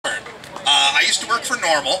for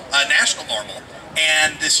NORML, National NORML,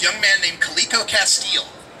 and this young man named Calico Castile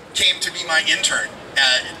came to be my intern.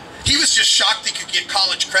 He was just shocked he could get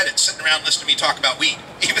college credit sitting around listening to me talk about weed.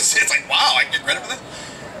 It's like, wow, I can get credit for that?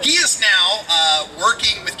 He is now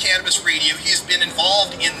working with Cannabis Radio. He's been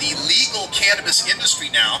involved in the legal cannabis industry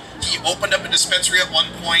now. He opened up a dispensary at one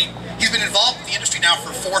point. He's been involved with the industry now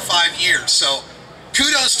for 4 or 5 years. So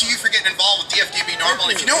kudos to you for getting involved with DFW NORML.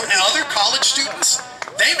 And if you know other college students,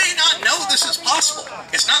 they may not know this is possible.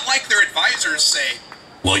 It's not like their advisors say,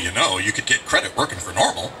 well, you know, you could get credit working for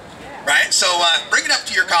NORML, right? So bring it up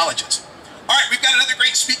to your colleges. All right, we've got another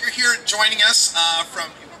great speaker here joining us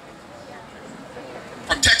from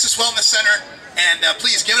Texas Wellness Center, and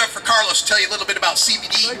please give it up for Carlos to tell you a little bit about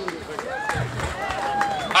CBD.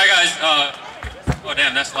 Hi guys, oh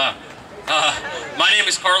damn, that's loud. My name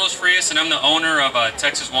is Carlos Frias, and I'm the owner of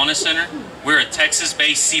Texas Wellness Center. We're a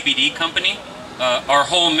Texas-based CBD company. Our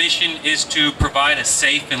whole mission is to provide a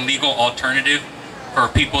safe and legal alternative for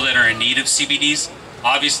people that are in need of CBDs.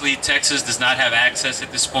 Obviously, Texas does not have access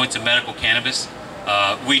at this point to medical cannabis.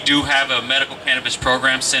 We do have a medical cannabis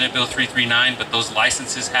program, Senate Bill 339, but those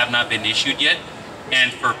licenses have not been issued yet.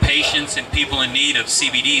 And for patients and people in need of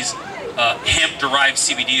CBDs, hemp-derived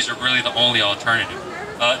CBDs are really the only alternative.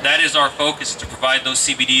 That is our focus, to provide those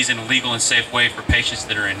CBDs in a legal and safe way for patients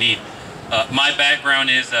that are in need. My background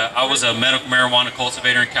is I was a medical marijuana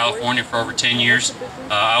cultivator in California for over 10 years.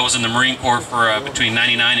 I was in the Marine Corps for between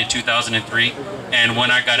 99 and 2003. And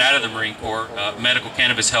when I got out of the Marine Corps, medical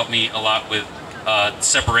cannabis helped me a lot with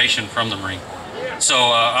separation from the Marine Corps. So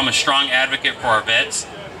I'm a strong advocate for our vets,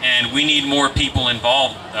 and we need more people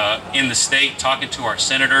involved in the state, talking to our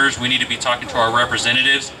senators. We need to be talking to our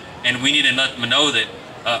representatives, and we need to let them know that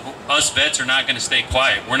us vets are not going to stay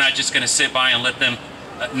quiet. We're not just going to sit by and let them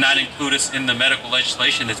not include us in the medical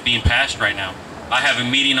legislation that's being passed right now. I have a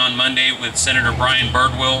meeting on Monday with Senator Brian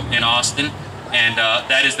Birdwell in Austin, and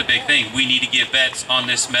that is the big thing. We need to get vets on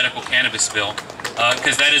this medical cannabis bill,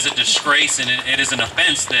 because that is a disgrace, and it is an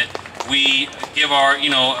offense that we give our,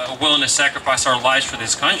 willing to sacrifice our lives for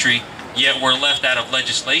this country, yet we're left out of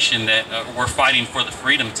legislation that we're fighting for the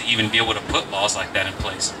freedom to even be able to put laws like that in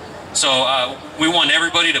place. So we want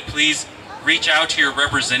everybody to please reach out to your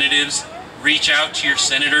representatives, reach out to your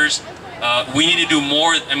senators. We need to do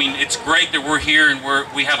more. I mean, it's great that we're here and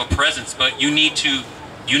we have a presence, but you need to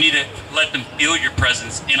let them feel your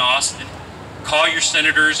presence in Austin. Call your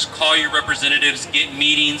senators, call your representatives, get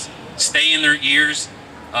meetings, stay in their ears,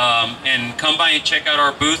 and come by and check out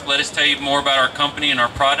our booth. Let us tell you more about our company and our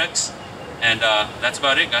products. And that's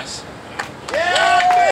about it, guys.